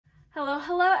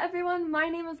Hello everyone, my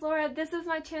name is Laura, this is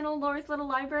my channel, Laura's Little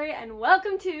Library, and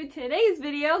welcome to today's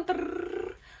video,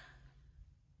 the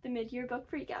mid-year book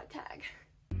freakout tag.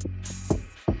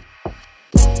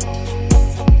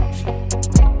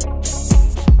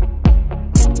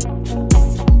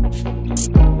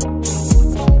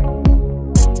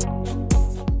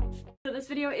 So this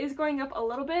video is going up a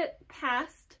little bit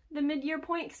past the mid-year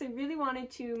point because I really wanted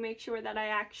to make sure that I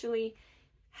actually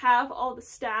have all the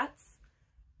stats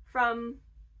from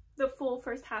the full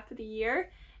first half of the year,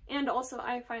 and also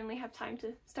I finally have time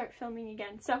to start filming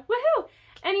again, so woohoo!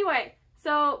 Anyway,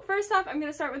 so first off, I'm going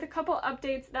to start with a couple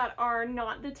updates that are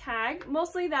not the tag,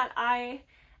 mostly that I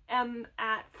am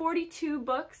at 42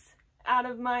 books out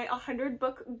of my 100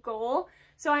 book goal,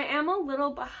 so I am a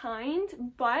little behind,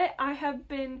 but I have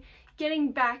been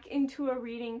getting back into a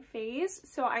reading phase,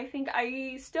 so I think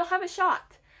I still have a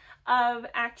shot of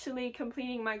actually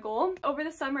completing my goal. Over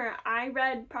the summer, I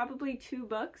read probably 2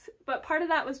 books, but part of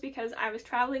that was because I was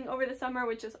traveling over the summer,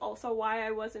 which is also why I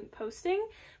wasn't posting.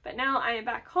 But now I am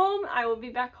back home. I will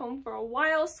be back home for a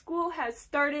while. School has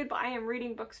started, but I am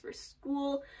reading books for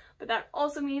school. But that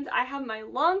also means I have my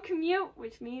long commute,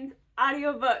 which means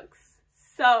audiobooks.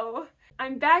 So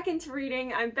I'm back into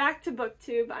reading, I'm back to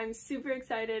booktube, I'm super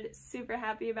excited, super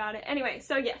happy about it. Anyway,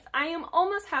 so yes, I am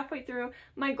almost halfway through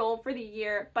my goal for the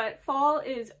year, but fall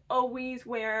is always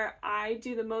where I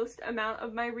do the most amount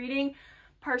of my reading,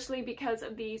 partially because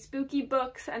of the spooky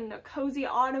books and the cozy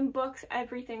autumn books,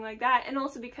 everything like that, and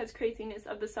also because craziness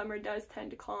of the summer does tend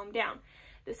to calm down.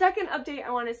 The second update I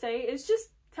want to say is just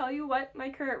tell you what my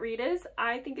current read is.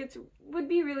 I think it would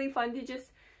be really fun to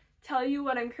just tell you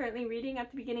what I'm currently reading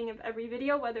at the beginning of every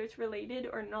video, whether it's related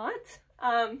or not.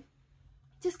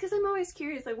 Just because I'm always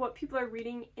curious like what people are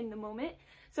reading in the moment.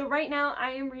 So right now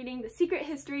I am reading The Secret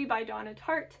History by Donna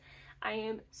Tartt. I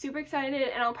am super excited,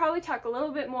 and I'll probably talk a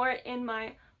little bit more in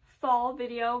my fall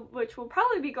video, which will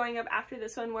probably be going up after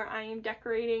this one, where I am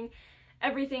decorating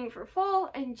everything for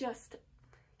fall and just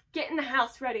getting the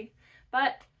house ready.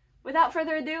 But without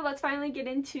further ado, let's finally get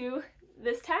into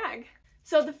this tag.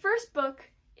 So the first book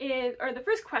the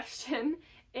first question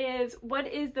is, what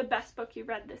is the best book you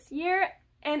read this year?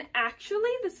 And actually,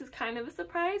 this is kind of a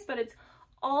surprise, but it's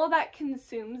All That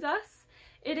Consumes Us.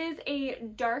 It is a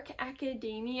dark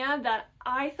academia that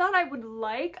I thought I would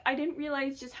like. I didn't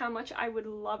realize just how much I would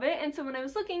love it. And so when I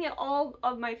was looking at all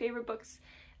of my favorite books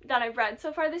that I've read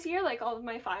so far this year, like all of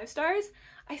my 5 stars,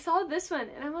 I saw this one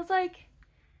and I was like,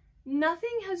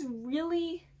 nothing has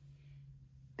really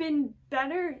been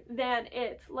better than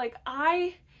it. Like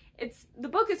the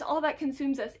book is All That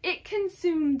Consumes Us. It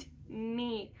consumed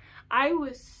me. I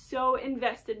was so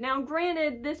invested. Now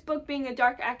granted, this book being a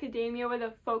dark academia with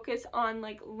a focus on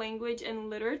like language and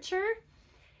literature,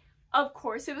 of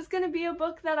course it was going to be a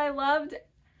book that I loved.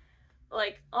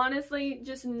 Like honestly,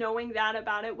 just knowing that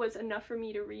about it was enough for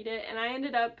me to read it, and I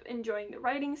ended up enjoying the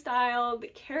writing style. The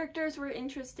characters were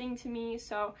interesting to me,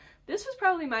 so this was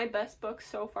probably my best book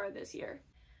so far this year.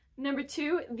 Number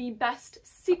 2, the best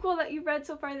sequel that you've read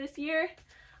so far this year.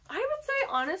 I would say,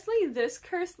 honestly, This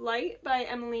Cursed Light by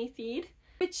Emily Thied,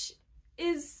 which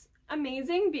is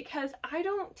amazing because I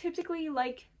don't typically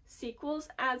like sequels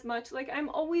as much. Like, I'm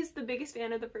always the biggest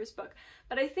fan of the first book,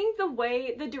 but I think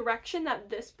the direction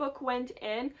that this book went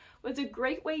in was a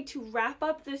great way to wrap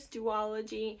up this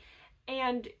duology,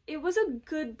 and it was a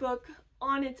good book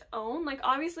on its own. Like,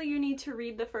 obviously you need to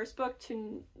read the first book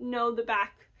to know the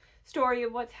back story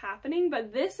of what's happening,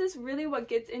 but this is really what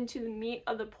gets into the meat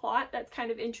of the plot that's kind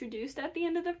of introduced at the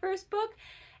end of the first book,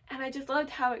 and I just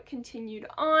loved how it continued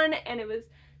on, and it was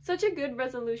such a good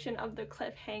resolution of the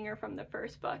cliffhanger from the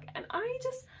first book, and I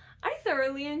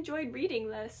thoroughly enjoyed reading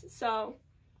this. So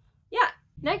yeah.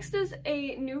 Next is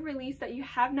a new release that you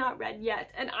have not read yet,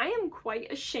 and I am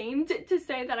quite ashamed to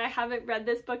say that I haven't read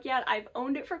this book yet. I've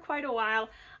owned it for quite a while.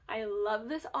 I love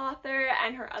this author,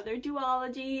 and her other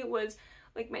duology was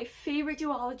like my favorite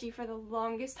duology for the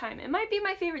longest time. It might be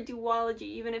my favorite duology,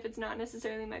 even if it's not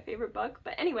necessarily my favorite book.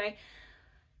 But anyway,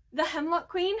 The Hemlock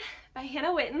Queen by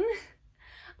Hannah Whitten.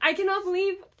 I cannot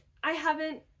believe I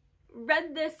haven't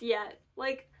read this yet.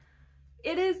 Like,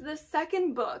 it is the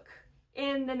second book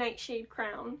in the Nightshade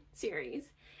Crown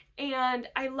series, and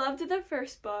I loved the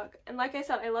first book, and like I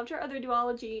said, I loved her other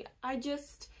duology.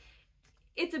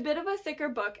 It's a bit of a thicker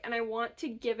book, and I want to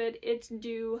give it its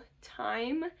due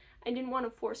time. I didn't want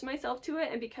to force myself to it,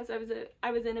 and because I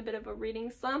was in a bit of a reading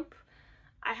slump,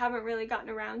 I haven't really gotten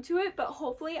around to it, but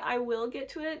hopefully I will get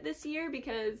to it this year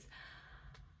because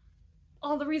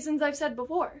all the reasons I've said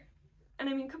before. And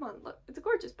I mean, come on, look, it's a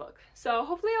gorgeous book. So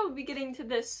hopefully I'll be getting to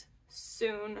this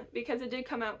soon because it did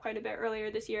come out quite a bit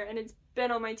earlier this year and it's been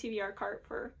on my TBR cart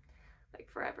for like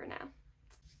forever now.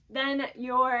 Then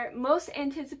your most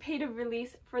anticipated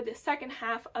release for the second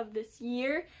half of this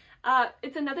year,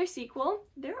 it's another sequel.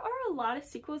 There are a lot of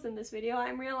sequels in this video,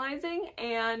 I'm realizing,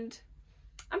 and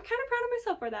I'm kind of proud of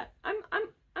myself for that.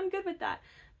 I'm good with that.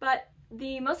 But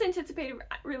the most anticipated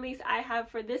release I have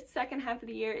for this second half of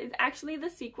the year is actually the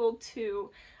sequel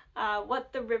to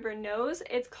What the River Knows.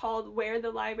 It's called Where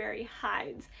the Library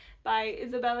Hides by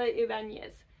Isabella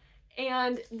Ibanez.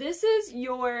 And this is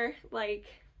your, like,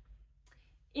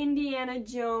 Indiana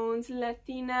Jones,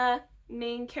 Latina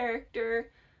main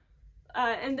character.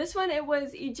 And this one, it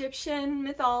was Egyptian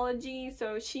mythology,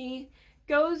 so she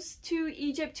goes to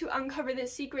Egypt to uncover the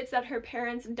secrets that her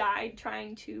parents died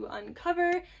trying to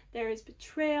uncover. There is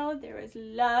betrayal, there is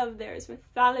love, there is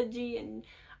mythology and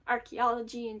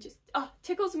archaeology, and just, oh,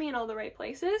 tickles me in all the right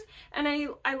places. And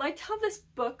I liked how this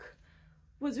book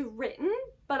was written,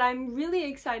 but I'm really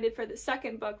excited for the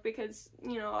second book because,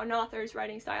 you know, an author's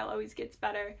writing style always gets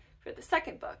better for the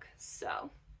second book.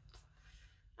 So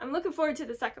I'm looking forward to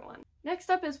the second one. Next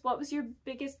up is what was your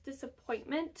biggest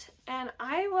disappointment? And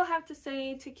I will have to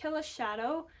say To Kill a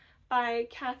Shadow by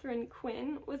Catherine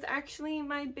Quinn was actually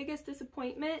my biggest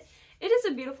disappointment. It is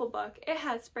a beautiful book. It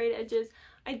has sprayed edges.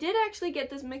 I did actually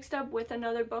get this mixed up with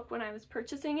another book when I was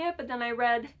purchasing it, but then I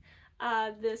read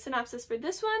the synopsis for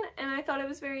this one and I thought it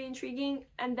was very intriguing,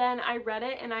 and then I read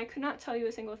it and I could not tell you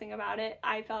a single thing about it.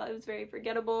 I felt it was very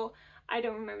forgettable. I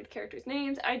don't remember the characters'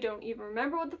 names. I don't even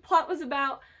remember what the plot was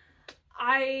about.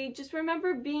 I just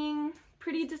remember being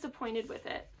pretty disappointed with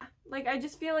it. Like, I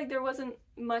just feel like there wasn't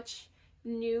much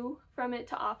new from it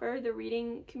to offer the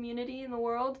reading community in the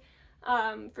world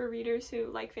for readers who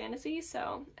like fantasy,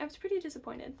 so I was pretty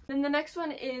disappointed. Then the next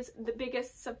one is the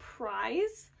biggest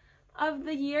surprise of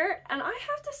the year, and I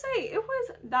have to say it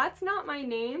was That's Not My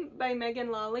Name by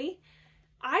Megan Lawley.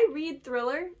 I read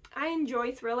thriller, I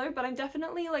enjoy thriller, but I'm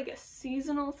definitely like a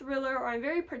seasonal thriller, or I'm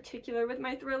very particular with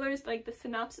my thrillers. Like, the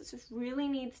synopsis just really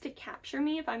needs to capture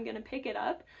me if I'm gonna pick it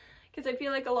up, because I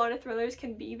feel like a lot of thrillers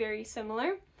can be very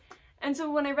similar. And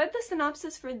so when I read the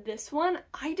synopsis for this one,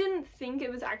 I didn't think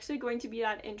it was actually going to be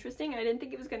that interesting. I didn't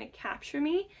think it was going to capture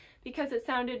me because it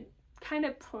sounded kind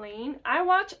of plain. I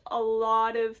watch a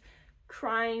lot of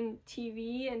crime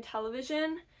TV and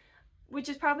television, which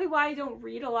is probably why I don't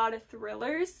read a lot of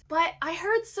thrillers. But I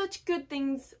heard such good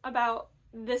things about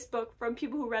this book from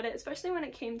people who read it, especially when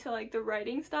it came to like the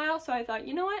writing style. So I thought,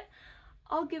 you know what?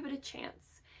 I'll give it a chance.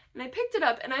 And I picked it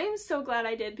up, and I am so glad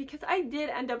I did, because I did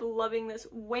end up loving this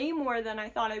way more than I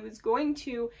thought I was going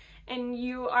to. And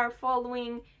you are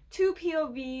following two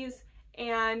POVs,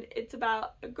 and it's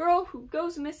about a girl who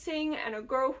goes missing and a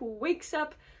girl who wakes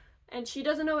up and she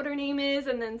doesn't know what her name is,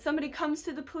 and then somebody comes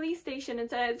to the police station and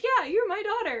says, yeah, you're my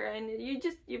daughter, and you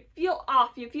feel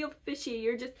off, you feel fishy,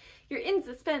 you're in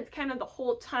suspense kind of the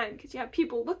whole time, because you have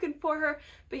people looking for her,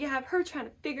 but you have her trying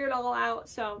to figure it all out.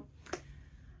 So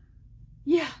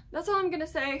yeah, that's all I'm gonna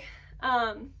say.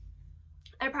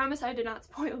 I promise I did not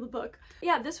spoil the book.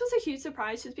 Yeah, this was a huge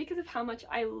surprise just because of how much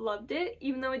I loved it.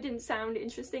 Even though it didn't sound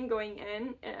interesting going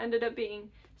in, it ended up being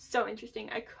so interesting.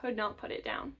 I could not put it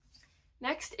down.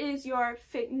 Next is your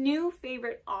new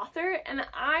favorite author, and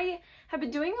I have been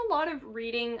doing a lot of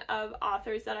reading of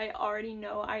authors that I already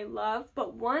know I love,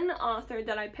 but one author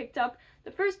that I picked up, the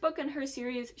first book in her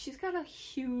series, she's got a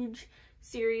huge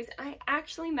series, and I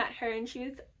actually met her and she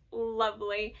was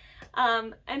lovely,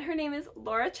 and her name is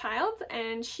Laura Childs,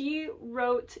 and she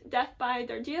wrote Death by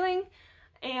Darjeeling,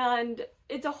 and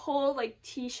it's a whole like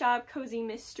tea shop cozy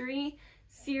mystery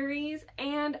series,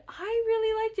 and I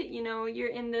really liked it. You know, you're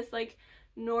in this like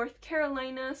North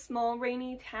Carolina small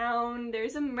rainy town,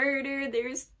 there's a murder,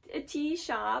 there's a tea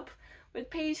shop with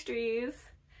pastries,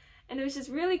 and it was just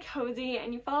really cozy,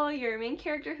 and you follow your main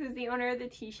character who's the owner of the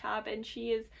tea shop, and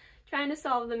she is trying to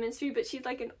solve the mystery, but she's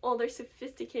like an older,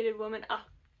 sophisticated woman. Oh,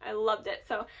 I loved it.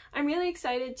 So I'm really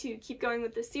excited to keep going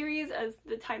with the series, as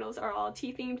the titles are all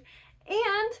tea themed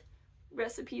and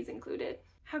recipes included.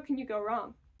 How can you go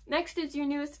wrong? Next is your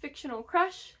newest fictional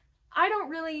crush. I don't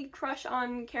really crush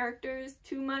on characters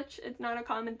too much. It's not a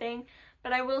common thing,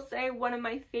 but I will say one of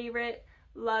my favorite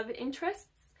love interests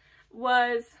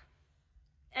was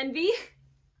Envy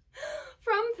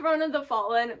from Throne of the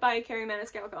Fallen by Carrie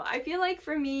Maniscalco. I feel like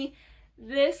for me,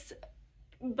 this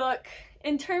book,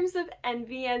 in terms of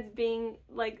Envy as being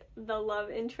like the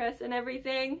love interest and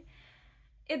everything,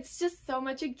 it's just so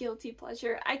much a guilty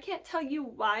pleasure. I can't tell you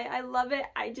why I love it.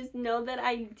 I just know that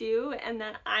I do and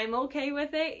that I'm okay with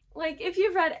it. Like, if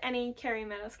you've read any Carrie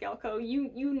Maniscalco,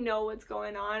 you know what's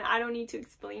going on. I don't need to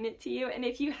explain it to you. And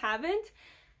if you haven't,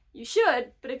 you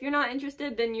should, but if you're not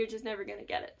interested, then you're just never gonna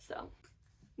get it, so.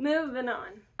 Moving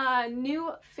on.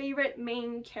 New favorite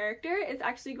main character is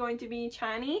actually going to be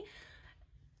Chani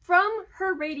from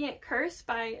Her Radiant Curse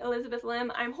by Elizabeth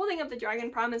Lim. I'm holding up the Dragon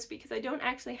Promise because I don't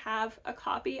actually have a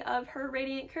copy of Her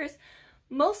Radiant Curse,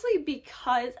 mostly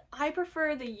because I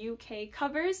prefer the UK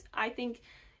covers. I think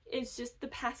it's just the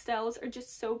pastels are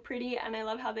just so pretty, and I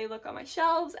love how they look on my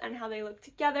shelves and how they look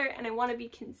together, and I want to be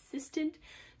consistent.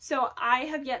 So I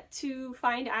have yet to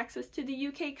find access to the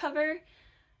UK cover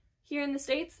here in the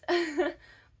States.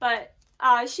 But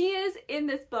she is in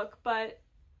this book, but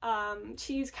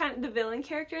she's kind of the villain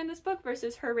character in this book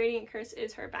versus Her Radiant Curse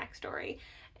is her backstory.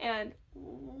 And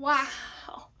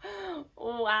wow,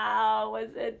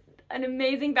 was it an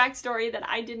amazing backstory that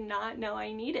I did not know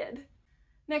I needed.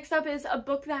 Next up is a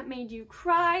book that made you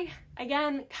cry.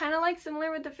 Again, kind of like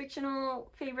similar with the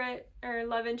fictional favorite or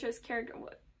love interest character,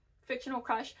 fictional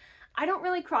crush. I don't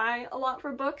really cry a lot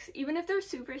for books, even if they're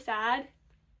super sad.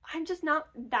 I'm just not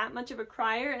that much of a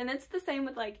crier, and it's the same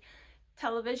with like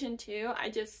television too.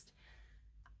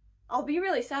 I'll be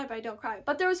really sad if I don't cry.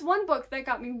 But there was one book that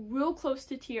got me real close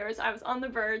to tears. I was on the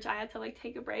verge. I had to like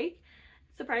take a break,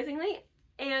 surprisingly,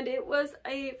 and it was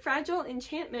A Fragile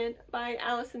Enchantment by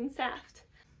Alison Saft.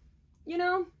 You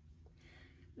know,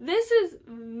 this is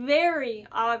very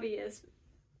obvious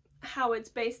how it's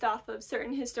based off of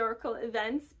certain historical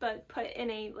events, but put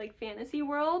in a like fantasy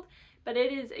world. But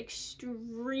it is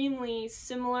extremely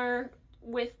similar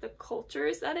with the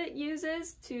cultures that it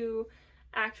uses to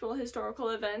actual historical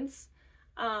events.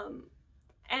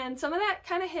 And some of that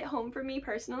kind of hit home for me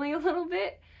personally a little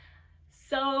bit.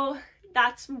 So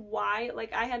that's why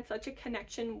like I had such a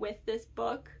connection with this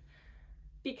book,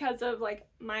 because of like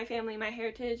my family, my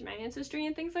heritage, my ancestry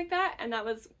and things like that, and that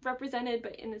was represented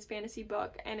but in this fantasy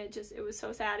book, and it was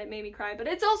so sad, it made me cry. But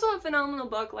it's also a phenomenal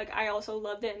book. Like I also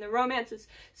loved it, and the romance is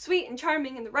sweet and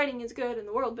charming, and the writing is good, and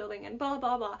the world building and blah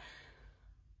blah blah.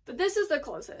 But this is the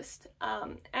closest,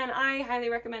 and I highly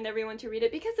recommend everyone to read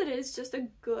it because it is just a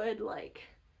good like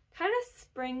kind of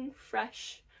spring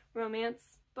fresh romance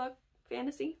book,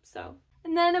 fantasy. So,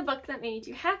 and then a book that made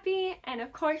you happy, and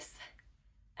of course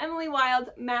Emily Wilde's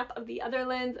Map of the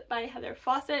Otherlands by Heather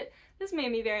Fawcett. This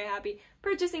made me very happy.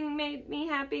 Purchasing made me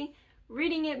happy.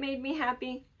 Reading it made me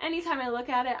happy. Anytime I look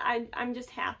at it, I'm just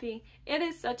happy. It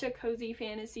is such a cozy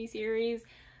fantasy series,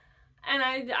 and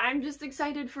I'm just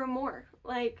excited for more.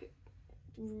 Like,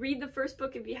 read the first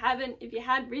book if you haven't. If you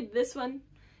had, read this one.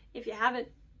 If you haven't,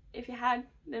 if you had,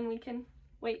 then we can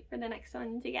wait for the next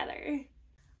one together.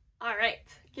 Alright,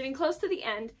 getting close to the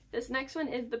end. This next one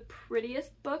is the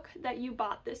prettiest book that you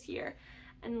bought this year.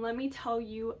 And let me tell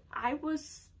you, I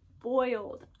was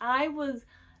spoiled. I was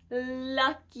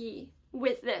lucky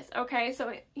with this, okay?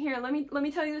 So here, let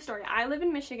me tell you the story. I live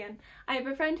in Michigan. I have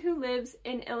a friend who lives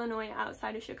in Illinois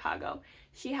outside of Chicago.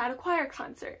 She had a choir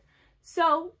concert.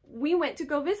 So we went to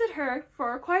go visit her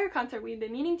for a choir concert. We'd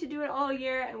been meaning to do it all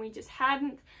year, and we just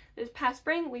hadn't. This past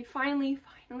spring, we finally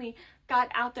got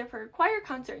out there for a choir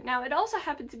concert. Now, it also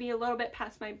happened to be a little bit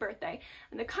past my birthday,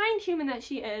 and the kind human that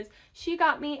she is, she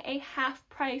got me a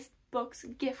half-price books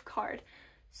gift card.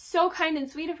 So kind and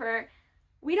sweet of her.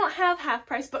 We don't have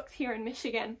half-price books here in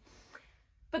Michigan,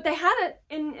 but they had it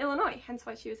in Illinois, hence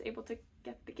why she was able to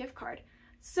get the gift card.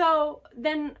 So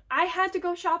then I had to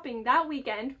go shopping that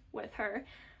weekend with her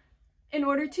in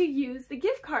order to use the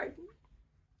gift card,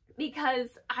 because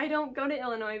I don't go to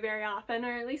Illinois very often,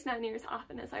 or at least not near as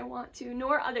often as I want to,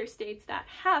 nor other states that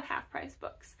have half-price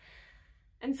books.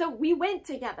 And so we went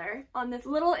together on this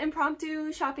little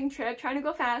impromptu shopping trip, trying to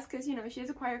go fast because, you know, she has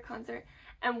a choir concert,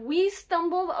 and we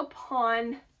stumbled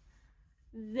upon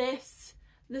this,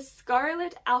 The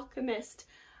Scarlet Alchemist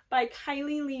by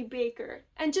Kylie Lee Baker.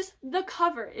 And just the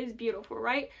cover is beautiful,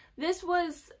 right? This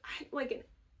was like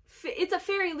it's a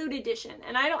Fairy Loot edition,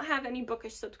 and I don't have any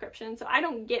bookish subscription, so I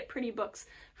don't get pretty books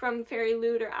from Fairy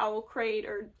Loot or Owl Crate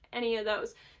or any of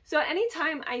those. So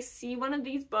anytime I see one of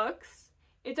these books,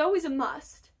 it's always a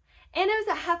must. And it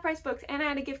was a half-price books, and I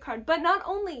had a gift card. But not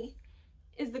only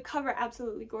is the cover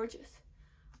absolutely gorgeous,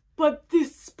 but the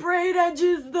sprayed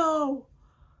edges, though!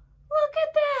 Look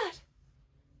at that!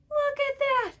 Look at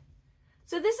that!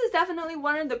 So this is definitely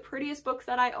one of the prettiest books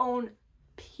that I own,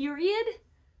 period.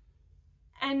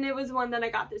 And it was one that I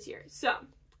got this year. So,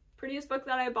 prettiest book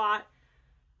that I bought.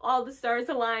 All the stars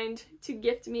aligned to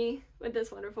gift me with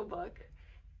this wonderful book.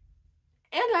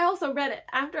 And I also read it.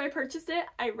 After I purchased it,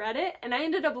 I read it, and I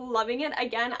ended up loving it.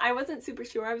 Again, I wasn't super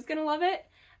sure I was gonna love it.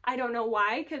 I don't know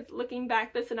why, because looking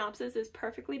back, the synopsis is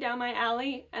perfectly down my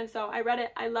alley. And so I read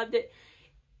it, I loved it.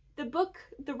 The book,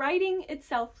 the writing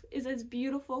itself is as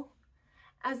beautiful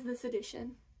as this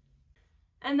edition.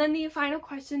 And then the final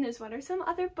question is, what are some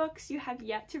other books you have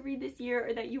yet to read this year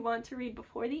or that you want to read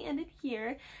before the end of the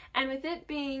year? And with it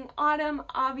being autumn,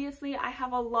 obviously I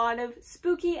have a lot of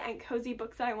spooky and cozy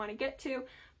books that I want to get to,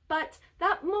 but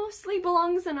that mostly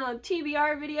belongs in a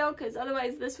TBR video because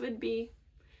otherwise this would be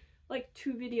like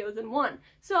 2 videos in one.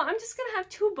 So I'm just gonna have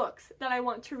 2 books that I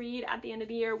want to read at the end of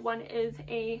the year. One is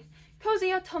a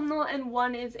cozy autumnal and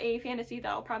one is a fantasy that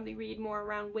I'll probably read more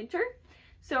around winter.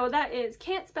 So that is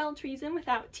Can't Spell Treason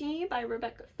Without Tea by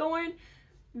Rebecca Thorne.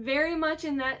 Very much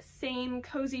in that same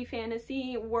cozy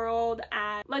fantasy world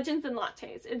as Legends and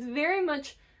Lattes. It's very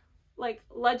much like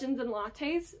Legends and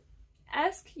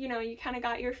Lattes-esque. You know, you kind of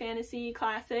got your fantasy,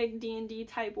 classic D&D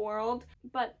type world,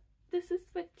 but this is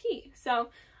with tea. So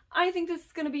I think this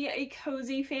is going to be a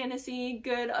cozy fantasy,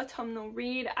 good autumnal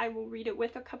read. I will read it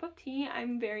with a cup of tea.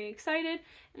 I'm very excited.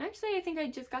 And actually, I think I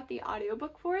just got the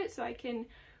audiobook for it, so I can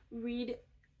read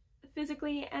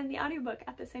physically and the audiobook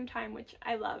at the same time, which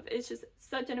I love. It's just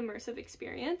such an immersive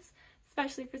experience,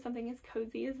 especially for something as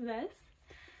cozy as this.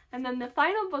 And then the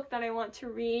final book that I want to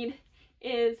read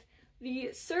is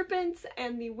The Serpents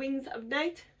and the Wings of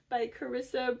Night by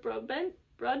Carissa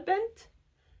Broadbent.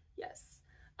 Yes.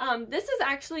 This is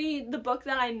actually the book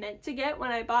that I meant to get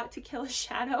when I bought To Kill a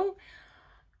Shadow.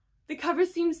 The cover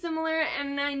seems similar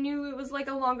and I knew it was like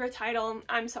a longer title.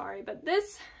 I'm sorry, but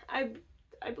this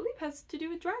I believe has to do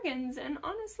with dragons, and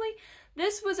honestly,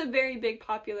 this was a very big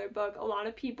popular book. A lot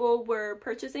of people were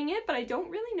purchasing it, but I don't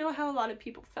really know how a lot of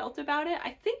people felt about it.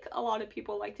 I think a lot of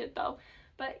people liked it though.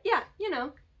 But yeah, you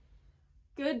know,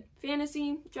 good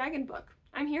fantasy dragon book.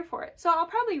 I'm here for it. So I'll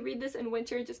probably read this in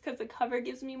winter just because the cover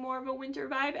gives me more of a winter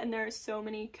vibe, and there are so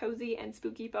many cozy and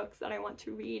spooky books that I want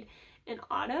to read in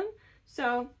autumn.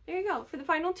 So there you go. For the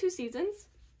final 2 seasons,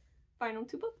 final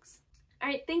 2 books.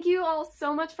 Alright, thank you all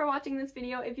so much for watching this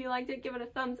video. If you liked it, give it a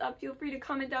thumbs up. Feel free to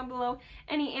comment down below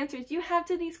any answers you have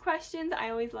to these questions.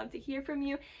 I always love to hear from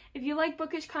you. If you like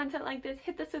bookish content like this,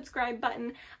 hit the subscribe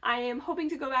button. I am hoping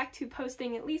to go back to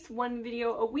posting at least 1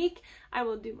 video a week. I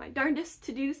will do my darndest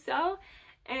to do so.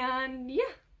 And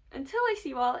yeah, until I see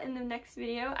you all in the next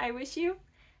video, I wish you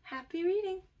happy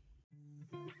reading.